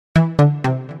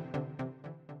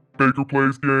Baker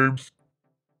Plays Games.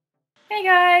 Hey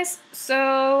guys!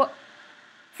 So,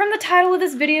 from the title of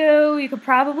this video, you could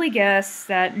probably guess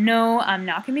that no, I'm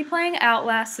not going to be playing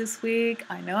Outlast this week.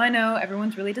 I know,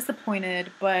 everyone's really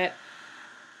disappointed, but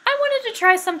I wanted to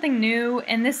try something new,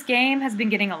 and this game has been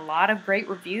getting a lot of great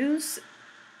reviews.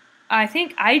 I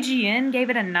think IGN gave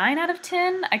it a 9 out of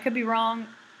 10. I could be wrong.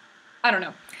 I don't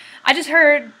know. I just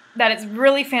heard that it's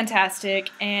really fantastic,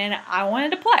 and I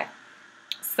wanted to play.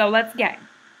 So let's game.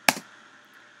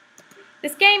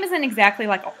 This game isn't exactly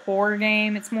like a horror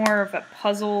game, it's more of a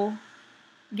puzzle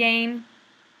game.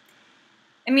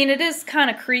 I mean, it is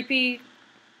kind of creepy,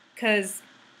 because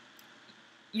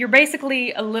you're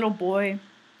basically a little boy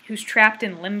who's trapped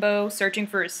in Limbo searching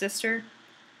for his sister.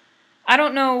 I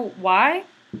don't know why,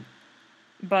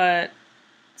 but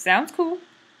sounds cool.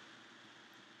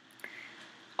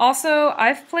 Also,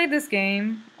 I've played this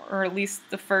game, or at least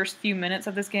the first few minutes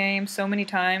of this game, so many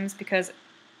times because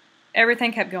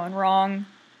everything kept going wrong.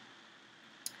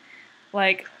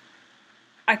 Like,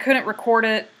 I couldn't record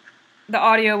it, the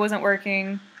audio wasn't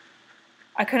working,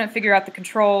 I couldn't figure out the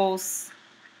controls,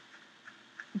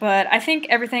 but I think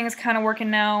everything is kind of working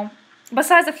now.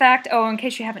 Besides the fact, oh, in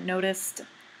case you haven't noticed,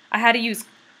 I had to use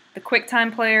the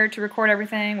QuickTime player to record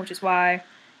everything, which is why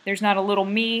there's not a little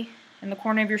me in the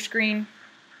corner of your screen.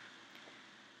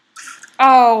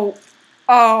 Oh,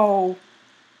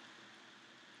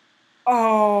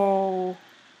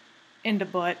 into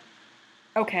butt.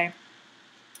 Okay.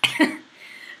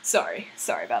 Sorry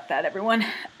about that, everyone.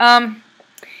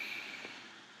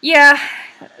 Yeah,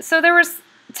 so there was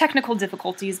technical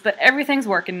difficulties, but everything's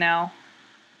working now.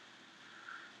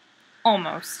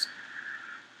 Almost.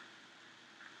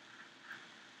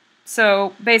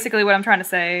 So basically what I'm trying to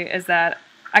say is that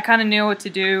I kind of knew what to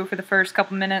do for the first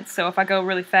couple minutes, so if I go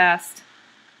really fast,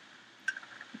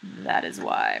 that is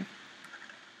why.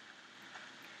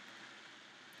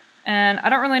 And I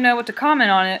don't really know what to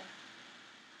comment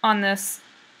on this,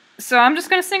 so I'm just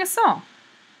going to sing a song.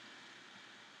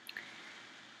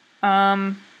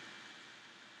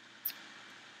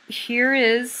 Here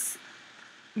is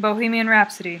Bohemian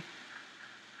Rhapsody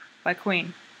by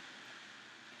Queen.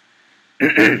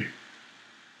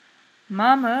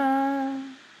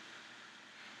 Mama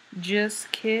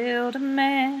just killed a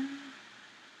man,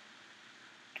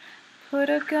 put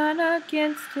a gun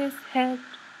against his head,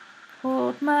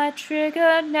 pulled my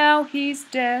trigger, now he's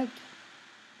dead.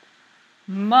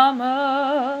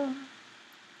 Mama,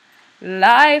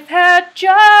 life had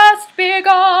just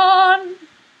begun,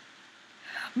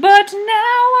 but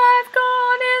now I've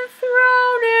gone and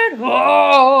thrown it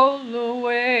all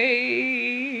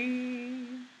away.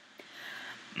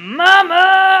 Mama,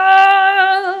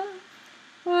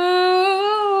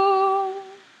 ooh,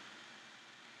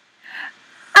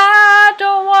 I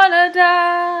don't wanna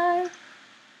die.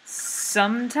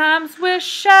 Sometimes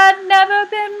wish I'd never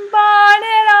been born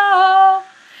at all.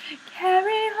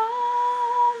 Carry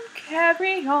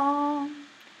on,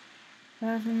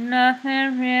 'cause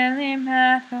nothing really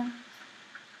matters.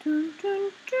 Dun,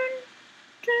 dun, dun,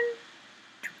 dun,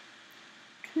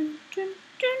 dun, dun,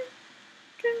 dun,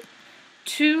 dun.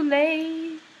 Too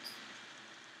late,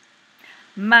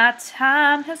 my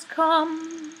time has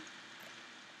come,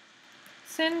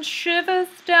 sends shivers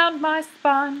down my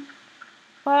spine,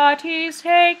 but he's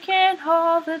taken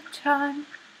all the time.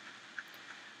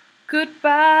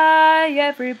 Goodbye,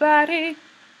 everybody,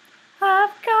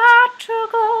 I've got to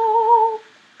go.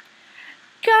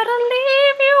 Gotta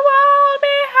leave you all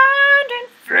behind and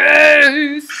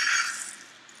face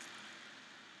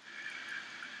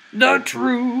the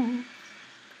truth.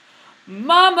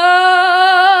 Mama,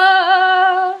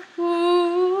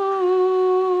 ooh.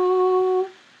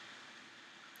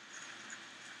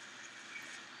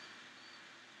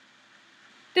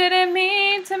 Didn't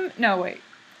mean to. No, wait.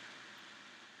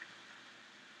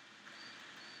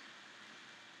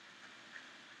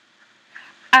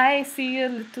 I see a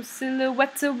little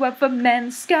silhouette of a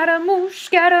man.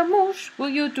 Scaramouche, will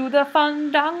you do the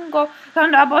fandango?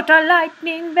 Thunderbolt or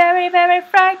lightning, very, very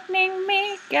frightening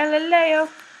me. Galileo,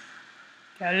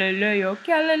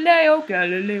 Figaro,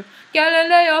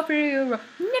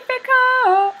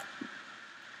 Magnifico.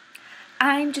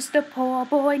 I'm just a poor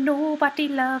boy, nobody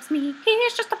loves me.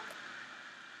 He's just a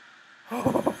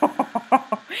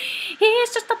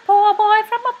He's just a poor boy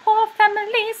from a poor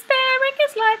family, sparing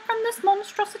his life from this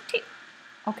monstrosity.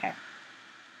 Okay.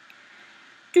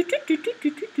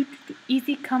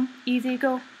 Easy come, easy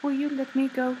go. Will you let me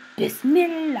go?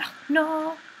 Bismillah.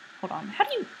 No. Hold on. How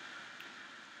do you...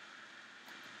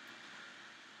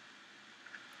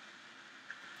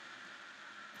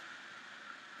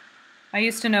 I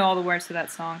used to know all the words to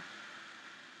that song.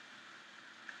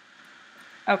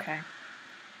 Okay.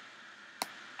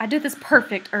 I did this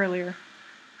perfect earlier.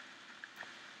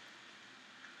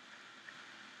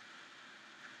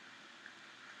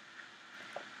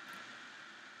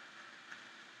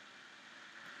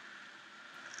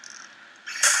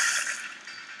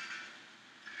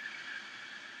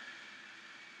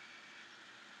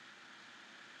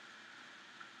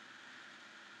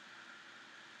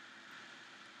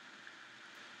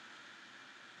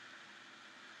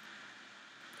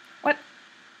 What?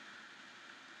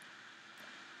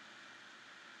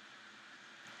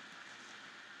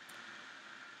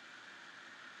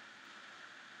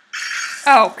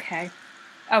 Okay.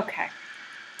 Okay.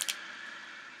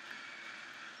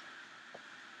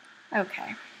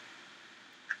 Okay.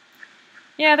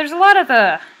 Yeah, there's a lot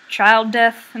of child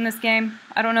death in this game.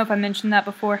 I don't know if I mentioned that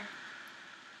before.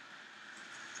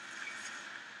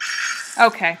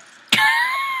 Okay.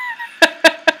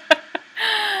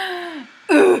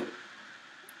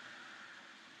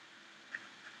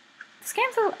 This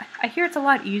game's I hear it's a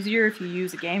lot easier if you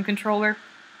use a game controller,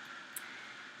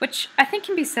 which I think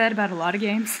can be said about a lot of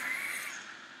games.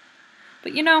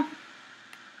 But you know,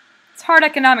 it's hard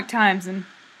economic times and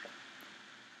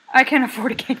I can't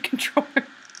afford a game controller.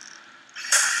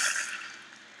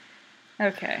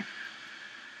 Okay.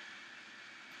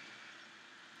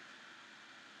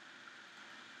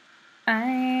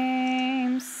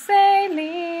 I'm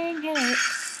sailing it.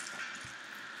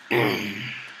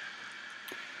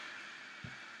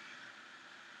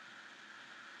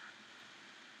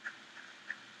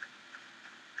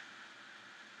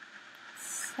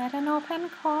 Set an open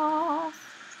course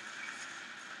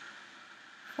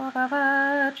for the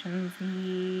Virgin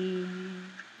Sea.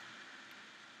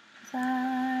 'Cause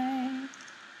I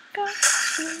got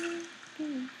to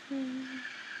be free.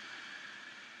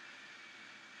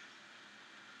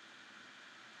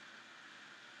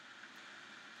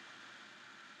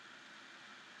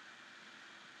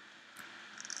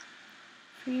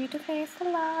 Free to face the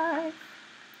life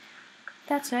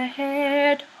that's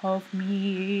ahead of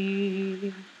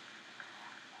me.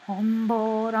 On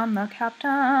board, I'm the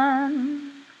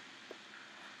captain,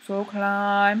 so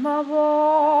climb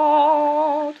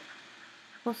aboard.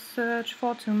 We'll search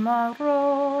for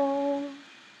tomorrow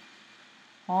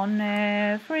on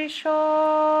every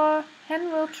shore,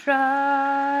 and we'll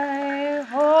try,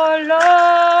 oh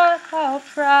Lord, I'll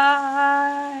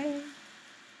try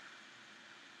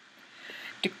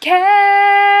to carry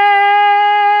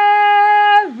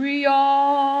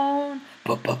on.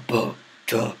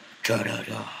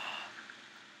 Da-da-da.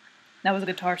 That was a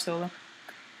guitar solo.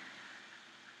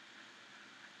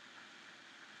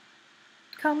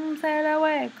 Come sail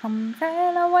away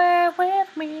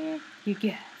with me, you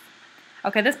guess.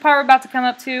 Okay, this part we're about to come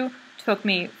up to took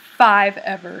me 5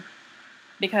 ever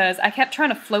because I kept trying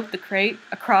to float the crate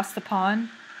across the pond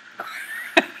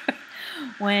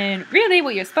when really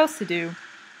what you're supposed to do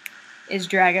is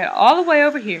drag it all the way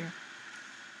over here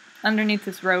underneath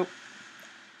this rope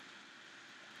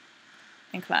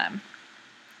and climb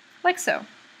like so.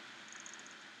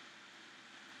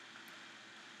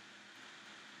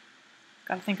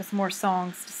 Gotta think of some more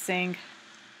songs to sing.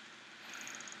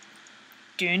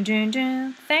 Dun dun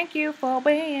dun, thank you for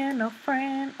being a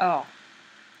friend. Oh.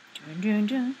 Dun dun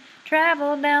dun,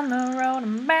 travel down the road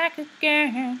and back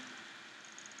again.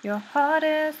 Your heart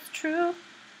is true,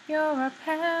 you're a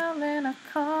pal and a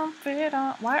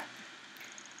confidant. What?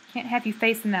 Can't have you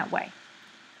facing that way.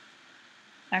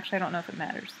 Actually, I don't know if it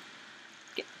matters.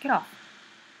 Get off.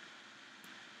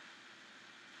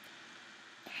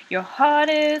 Your heart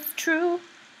is true,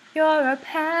 you're a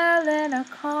pal and a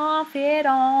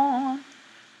confidant.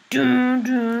 Dun,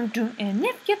 dun, dun. And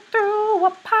if you threw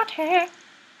a party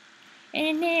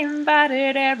and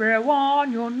invited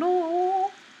everyone you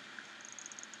know,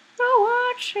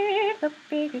 what shit the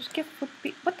biggest gift would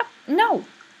be? What the? No!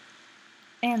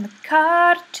 And the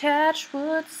card attached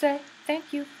would say,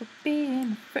 thank you for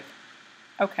being a friend.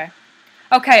 Okay.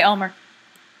 Okay, Elmer.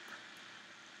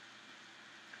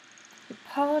 Your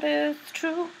part is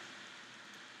true.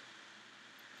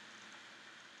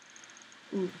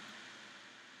 Ooh.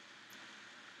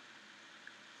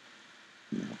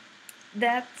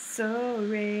 That's so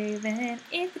raven.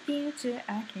 In the future,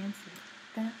 I can see.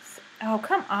 That's. Oh,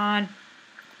 come on.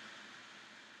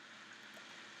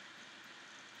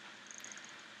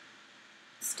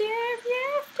 Still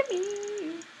yes to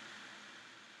me.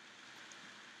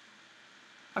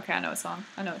 Okay, I know a song.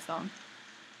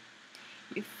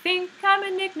 You think I'm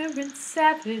an ignorant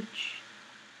savage.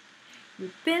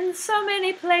 You've been so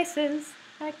many places.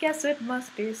 I guess it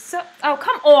must be so. Oh,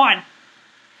 come on!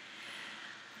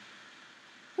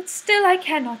 But still I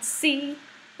cannot see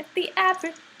if the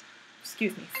average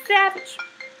Excuse me. Savage.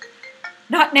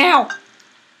 Not now!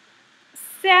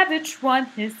 Savage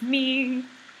one is me.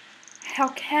 How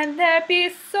can there be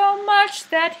so much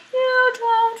that you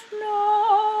don't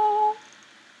know?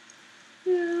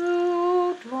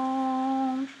 You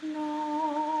don't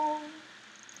know.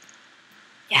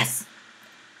 Yes!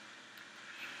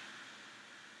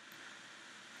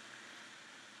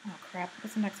 Oh crap,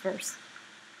 what's the next verse?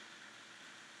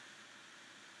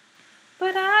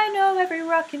 But I know every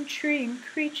rock and tree and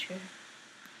creature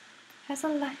has a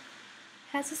life,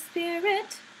 has a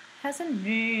spirit, has a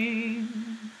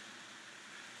name.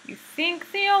 You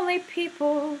think the only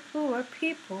people who are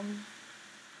people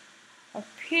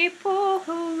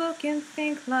who look and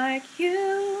think like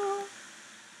you.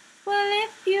 Well,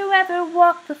 if you ever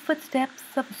walk the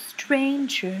footsteps of a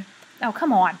stranger, oh,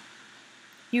 come on.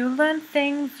 You learn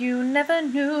things you never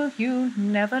knew.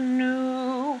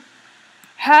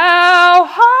 How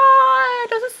high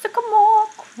does a sycamore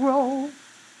grow?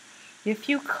 If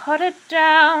you cut it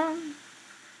down,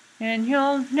 and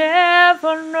you'll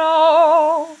never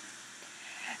know.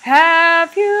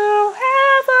 Have you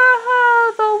ever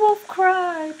heard the wolf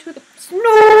cry to the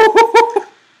snow?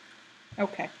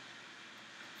 Okay.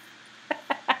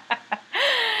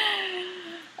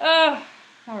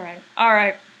 All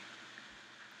right.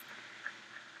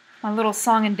 My little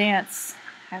song and dance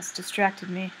has distracted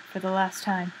me for the last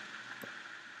time.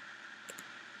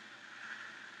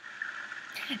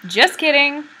 Just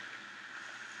kidding.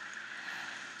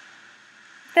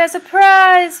 There's a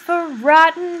prize for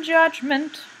rotten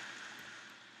judgment.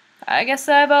 I guess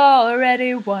I've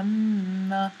already won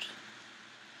that.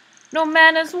 No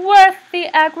man is worth the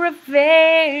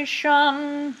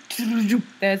aggravation.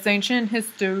 There's ancient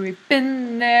history,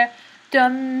 been there,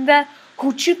 done that.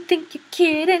 Who'd you think you're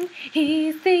kidding?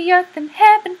 He's the earth and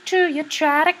heaven to you.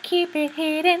 Try to keep it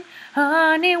hidden.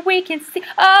 Honey, we can see.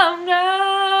 Oh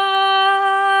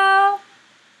no.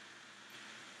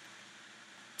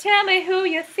 Tell me who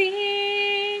you're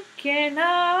thinking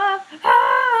of.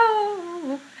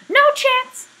 Oh, no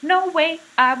chance, no way.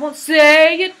 I won't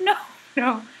say it. No.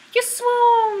 You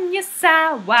swoon, you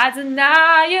sigh, why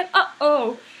deny it?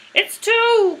 Uh-oh, it's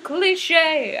too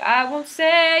cliche. I won't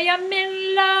say I'm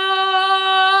in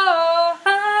love.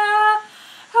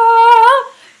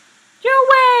 Oh, you're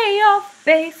way off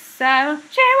base. I won't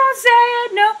say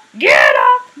it. No, get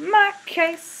off my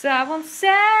case. I won't say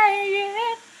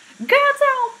it. Girl,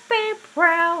 don't be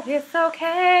proud. It's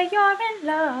okay. You're in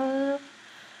love.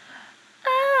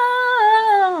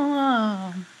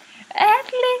 Oh, at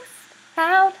least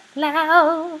out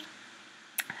loud,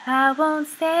 I won't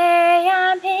say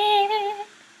I'm in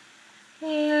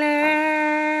love.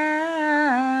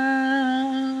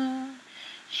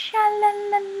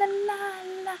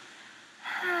 Sha-la-la-la-la-la.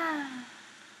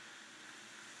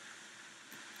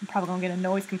 I'm probably gonna get a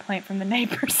noise complaint from the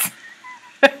neighbors.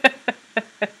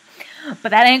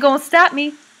 But that ain't gonna stop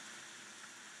me.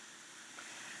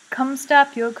 Come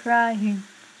stop your crying,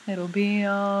 it'll be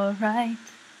alright.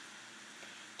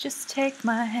 Just take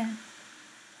my hand,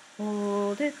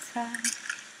 hold it tight.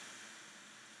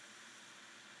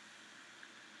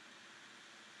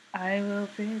 I will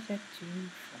protect you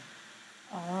from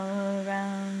all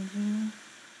around you.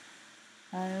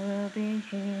 I will be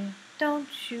here,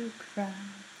 don't you cry.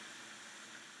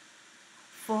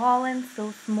 Falling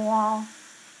so small,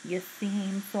 you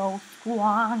seem so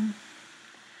strong.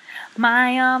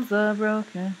 My arms are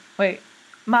broken,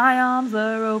 my arms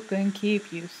are open,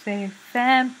 keep you safe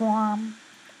and warm.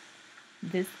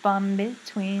 This bond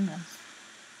between us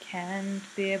can't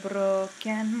be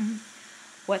broken.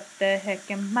 What the heck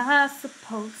am I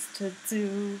supposed to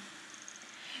do?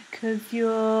 'Cause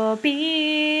you'll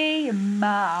be in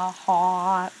my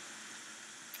heart.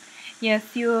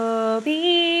 Yes, you'll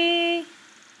be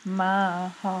my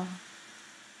heart.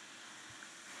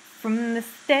 From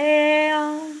this day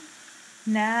on,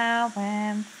 now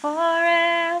and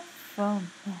forevermore.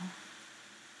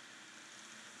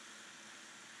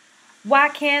 Why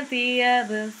can't the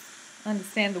others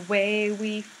understand the way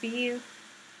we feel?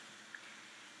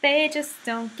 They just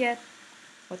don't get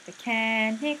what they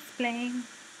can't explain.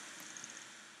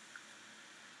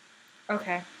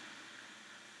 Okay.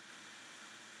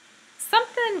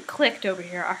 Something clicked over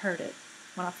here. I heard it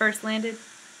when I first landed.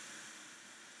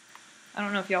 I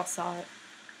don't know if y'all saw it.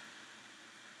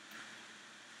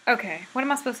 Okay, what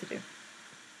am I supposed to do?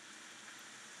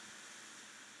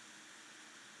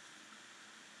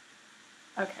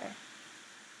 Okay.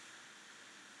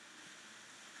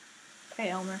 Hey,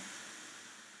 Elmer.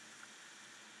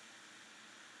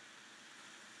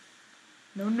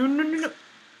 No.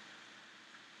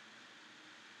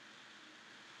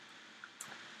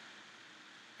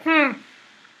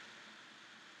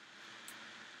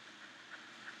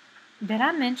 Did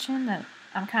I mention that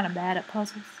I'm kind of bad at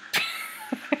puzzles?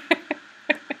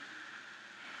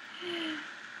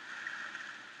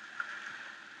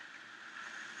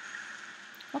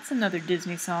 What's another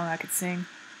Disney song I could sing?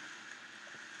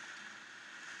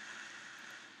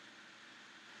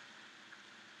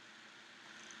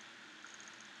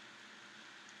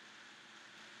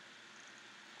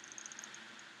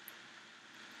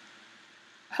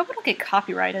 I hope I don't get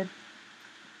copyrighted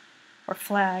or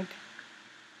flagged.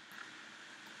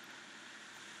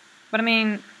 But I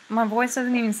mean, my voice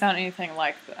doesn't even sound anything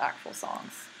like the actual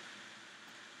songs.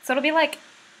 So it'll be like,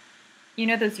 you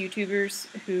know those YouTubers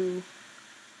who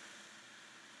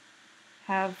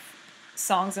have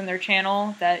songs in their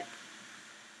channel that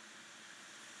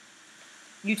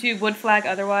YouTube would flag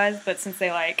otherwise, but since they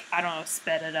like, I don't know,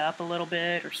 sped it up a little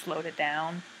bit or slowed it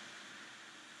down,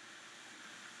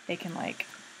 they can like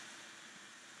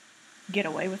get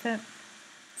away with it.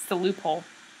 It's the loophole.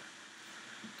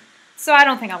 So I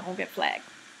don't think I won't get flagged.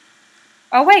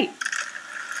 Oh, wait.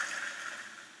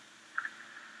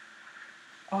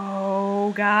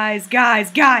 Oh, guys.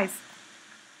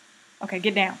 Okay,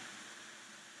 get down.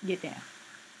 Get down.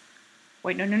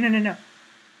 Wait, no. You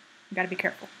gotta be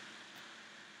careful.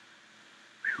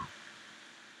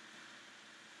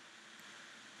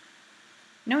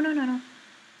 No.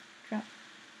 Drop.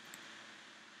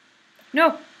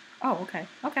 No. Oh, okay.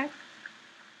 I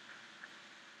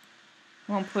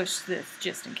won't push this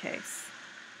just in case.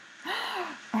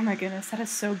 Oh my goodness, that is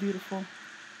so beautiful.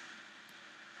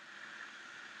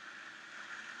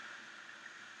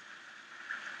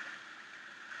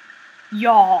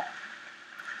 Y'all.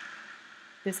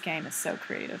 This game is so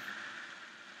creative.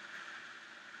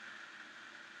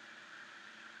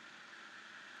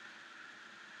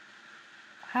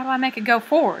 How do I make it go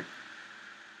forward?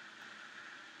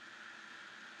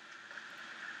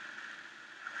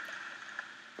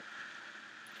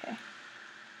 Okay.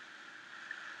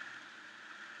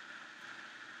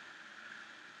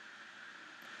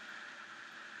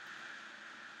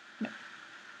 No.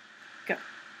 Go. Okay.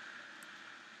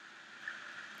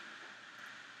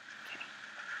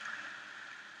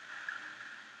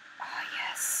 Oh,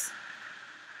 yes.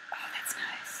 Oh, that's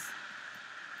nice.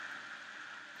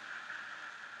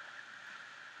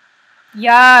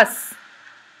 Yes!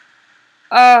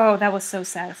 Oh, that was so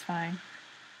satisfying.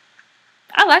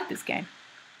 I like this game.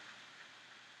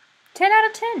 10 out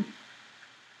of 10.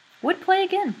 Would play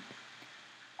again.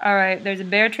 Alright, there's a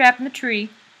bear trap in the tree.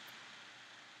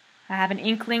 I have an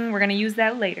inkling we're going to use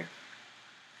that later.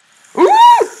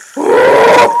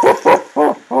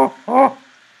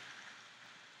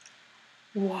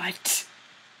 What?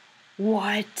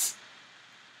 What?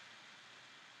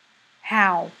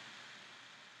 How?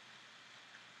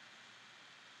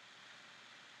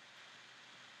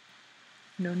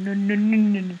 No.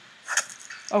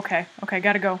 Okay,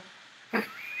 gotta go.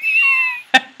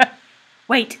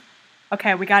 Wait.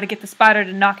 Okay, we gotta get the spider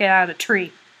to knock it out of the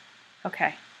tree.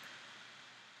 Okay.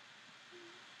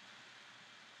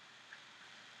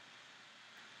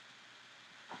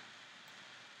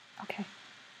 Okay.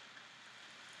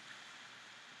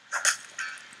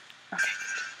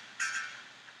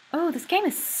 Oh, this game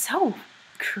is so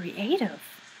creative.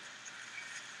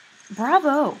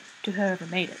 Bravo to whoever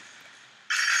made it.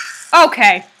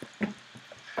 Okay.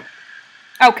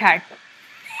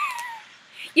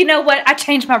 You know what? I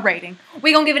changed my rating.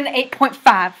 We're gonna give it an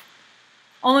 8.5.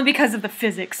 Only because of the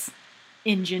physics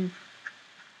engine.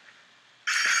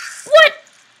 What?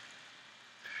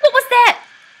 What was that?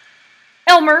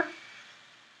 Elmer?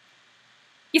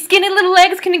 Your skinny little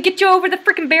legs can get you over the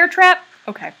freaking bear trap?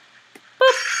 Okay.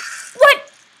 Boop.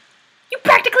 What? You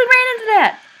practically ran into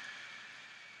that.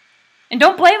 And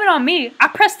don't blame it on me. I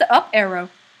pressed the up arrow.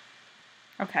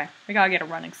 Okay, we gotta get a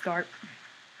running start.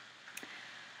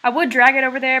 I would drag it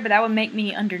over there, but that would make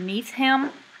me underneath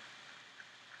him.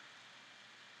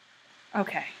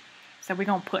 Okay, so we're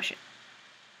gonna push it.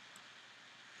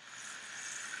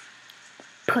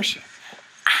 Push it.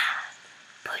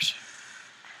 Push it.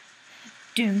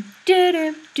 Doom,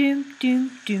 doom, doom,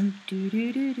 doom, doom, doo,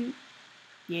 doo, doo, doo.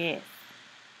 Yeah.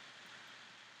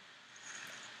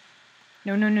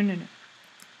 No.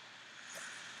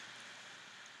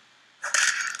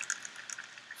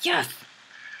 Yes!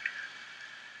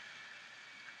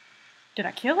 Did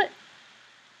I kill it?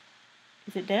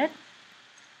 Is it dead?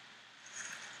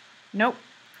 Nope.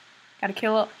 Gotta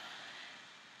kill it.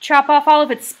 Chop off all of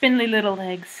its spindly little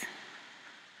legs.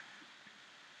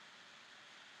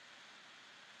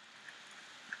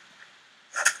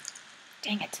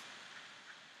 Dang it.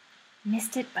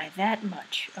 Missed it by that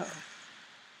much. Uh-oh.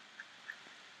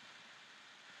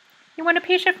 You want a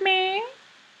piece of me?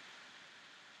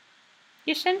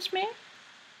 You sense me?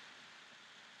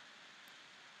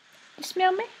 You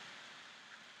smell me?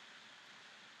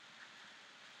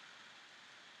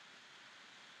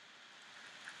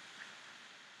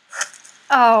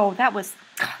 Oh, that was...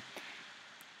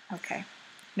 Okay.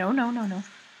 No, no, no, no.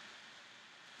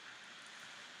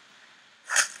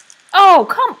 Oh,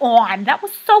 come on! That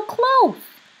was so close!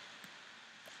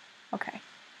 Okay.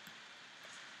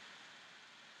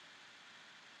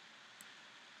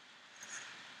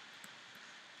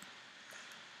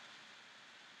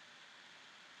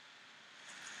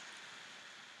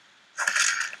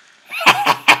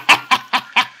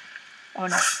 Oh,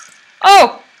 no.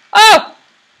 Oh! Oh!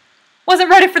 Wasn't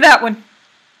ready for that one.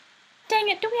 Dang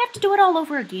it, do we have to do it all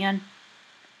over again?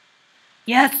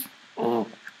 Yes. Oh.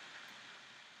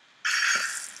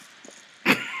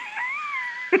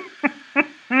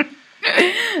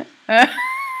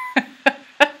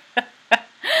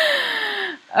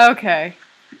 Okay.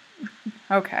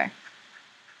 Okay.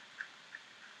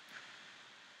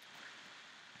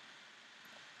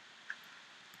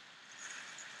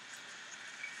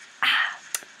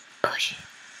 Push it.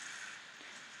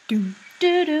 Doom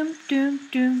doom doom doom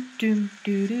doom doom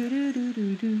doo doo doo doo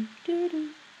doo doo doo doo.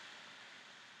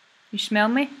 You smell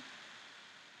me?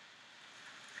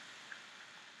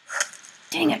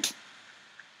 Dang it!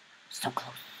 So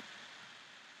close.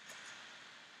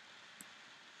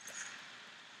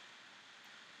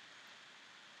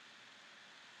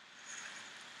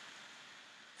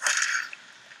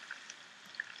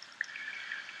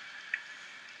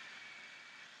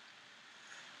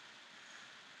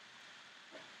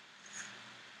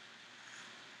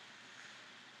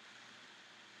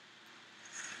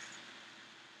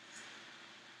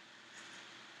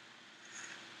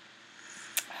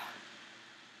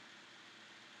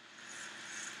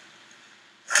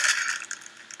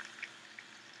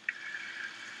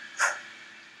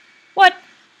 What?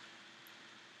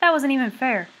 That wasn't even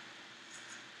fair.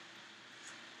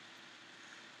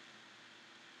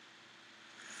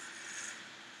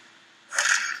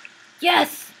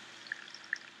 Yes!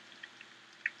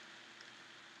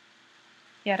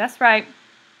 Yeah, that's right.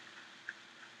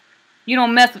 You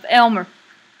don't mess with Elmer.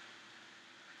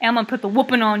 Elmer put the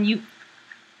whooping on you.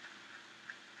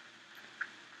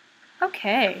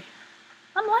 Okay.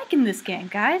 I'm liking this game,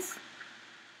 guys.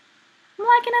 I'm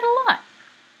liking it a lot.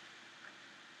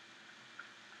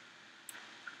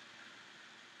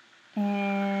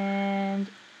 And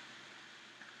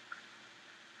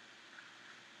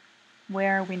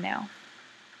where are we now?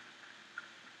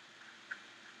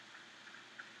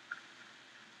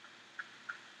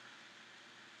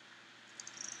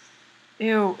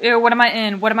 Ew, ew, what am I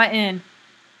in? What am I in?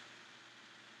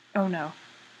 Oh no.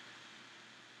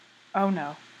 Oh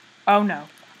no. Oh no.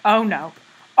 Oh no.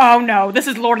 Oh no. This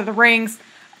is Lord of the Rings.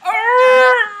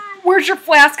 Where's your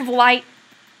flask of light?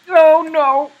 Oh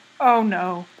no. Oh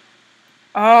no.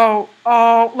 Oh,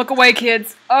 oh, look away,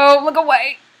 kids. Oh, look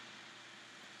away.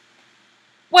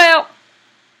 Well,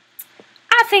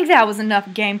 I think that was enough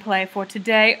gameplay for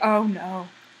today. Oh no.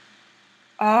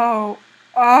 Oh,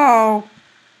 oh.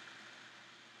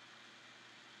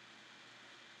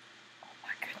 Oh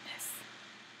my goodness.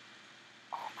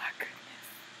 Oh my goodness.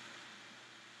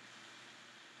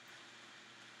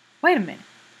 Wait a minute.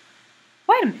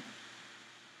 Wait a minute.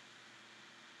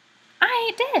 I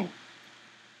ain't dead.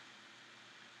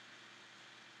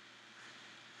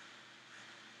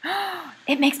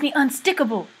 It makes me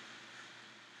unstickable.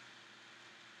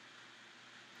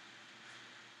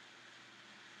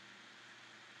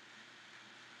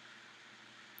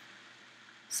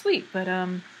 Sweet, but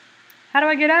how do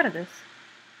I get out of this?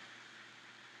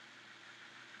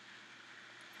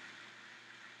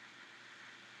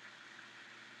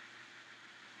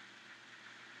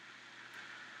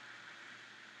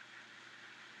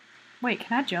 Wait,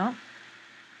 can I jump?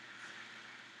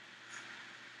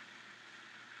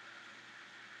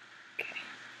 Okay.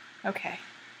 Okay.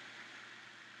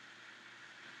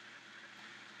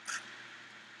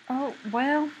 Oh,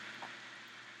 well.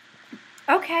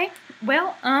 Okay.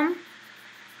 Well, I'm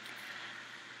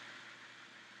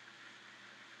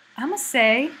gonna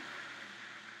say... You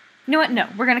know what? No,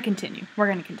 we're gonna continue. We're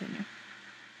gonna continue.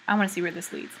 I wanna see where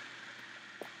this leads.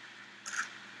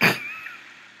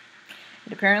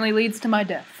 It apparently leads to my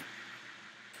death.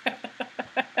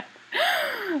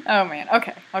 Oh man,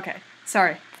 okay, okay.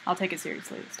 Sorry, I'll take it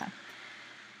seriously this time.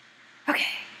 Okay,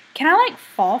 can I like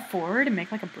fall forward and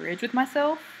make like a bridge with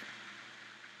myself?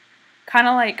 Kind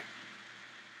of like,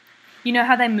 you know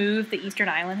how they move the Eastern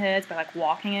Island heads by like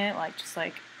walking it, like just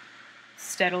like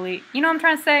steadily. You know what I'm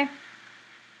trying to say?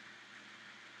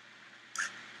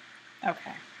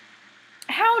 Okay.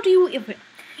 How do you,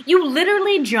 You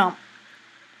literally jump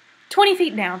 20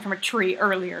 feet down from a tree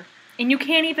earlier, and you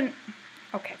can't even...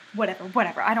 Okay,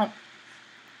 whatever, I don't...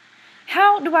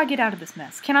 How do I get out of this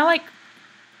mess? Can I, like...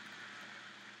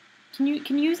 Can you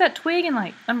use that twig and,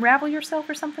 like, unravel yourself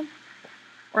or something?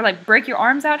 Or, like, break your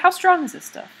arms out? How strong is this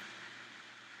stuff?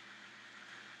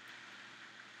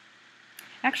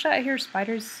 Actually, I hear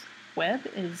spider's web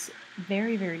is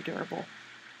very, very durable.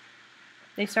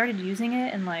 They started using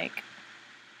it in, like,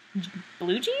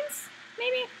 blue jeans,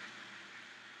 maybe?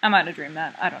 I might have dreamed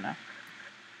that. I don't know.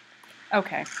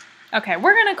 Okay,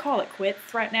 we're gonna call it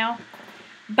quits right now.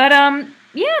 But,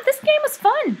 yeah, this game was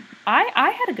fun.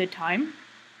 I had a good time.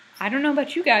 I don't know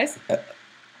about you guys.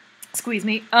 Squeeze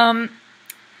me.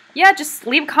 Yeah, just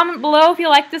leave a comment below if you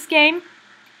like this game.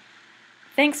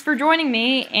 Thanks for joining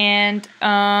me, and,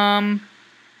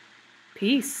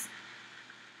 peace.